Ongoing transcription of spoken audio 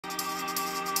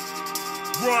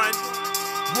run,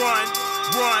 run,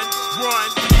 run, run,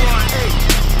 run. Hey,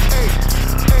 hey,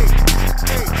 hey,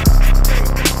 hey, hey.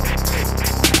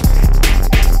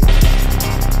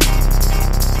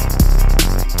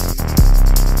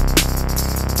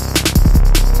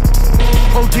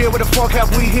 Oh dear, where the fuck have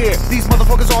we here? These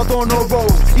motherfuckers all throwing no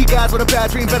rolls. You guys with a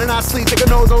bad dream better not sleep, take a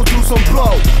nose, do some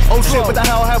blow. Oh shit, what the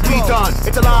hell have we done?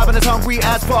 It's alive and it's hungry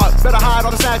as fuck. Better hide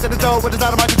all the snacks at the door, but it's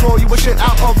out of my control, you a shit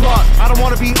out of luck. I don't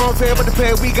wanna be unfair, but the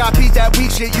pair we got beat that weak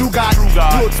shit you got.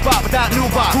 Good spot without new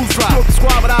box. Who's right? Good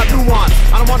squad without nuance.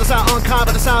 I don't wanna sound unkind,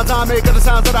 but the sounds I make are the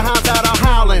sounds of the hounds that I'm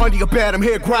howling. Under your bed, I'm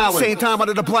here growling. Same time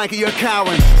under the blanket, you're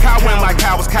cowering. Cowering like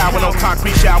cowards, cowering on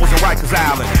concrete showers in Rikers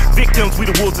Island. Victims, we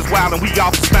the wolves is wildin', we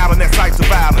all smiling at sights of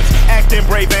violence. Acting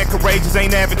brave and courageous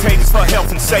ain't advantageous for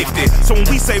health and safety. So when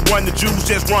we say run the Jews,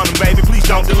 just run them, baby, please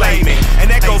don't delay me. And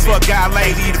that goes for a guy,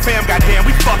 lady, the fam, goddamn,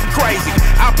 we fucking crazy.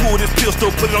 I pull this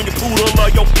pistol, put it on your poodle or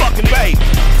your fucking baby.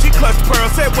 She clutched the pearl,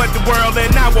 said what the world,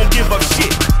 and I won't give a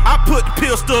shit. I put the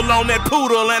pistol on that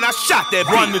poodle and I shot that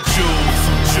bitch. Run the Jews,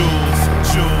 Jews,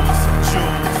 Jews,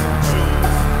 Jews.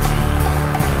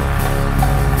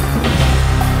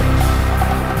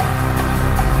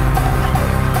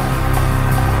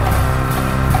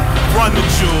 Run the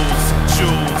Jews,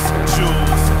 Jews,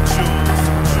 Jews, Jews,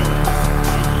 Jews.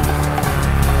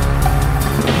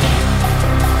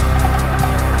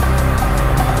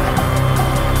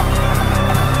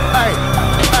 Hey,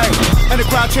 hey, and the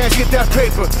crowd chants get that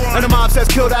paper, and the mob says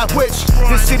kill that witch.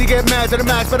 This city get mad to the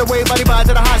max, better wave body by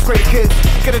to the high straight kids.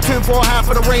 Get a 10 for half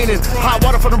of the raining, hot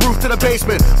water from the roof to the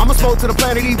basement. I'ma smoke to the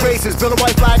planet, eat races, build a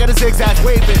white flag at a zigzag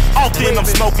waving. Often I'm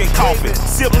smoking coffee,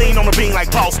 sip lean on the bean like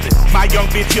Boston. My young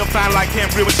bitch here fine like Cam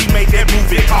Real when she made that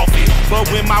movie coffee. But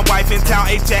when my wife in town,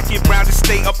 a jacket brown just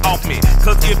stay up off me.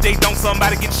 Cause if they don't,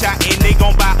 somebody get shot and they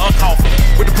gon' buy a coffin.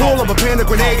 With the pull of a pin, a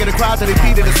grenade, and the crowd that they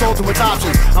feed it, it's sold to its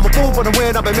options. I'm a fool for the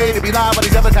win, I've been made to be live, but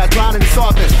these other guys drowning in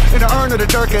softness. In the urn of the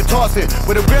dirt, get tossed in.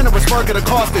 With a grin or a smirk, get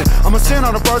accosted. I'm a sin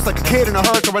on a verse like a kid in a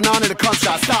hearse or a non in a cum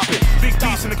shot. Stop it. Big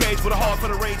beast in the cage with a heart for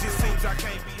the rage, it seems I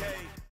can't be.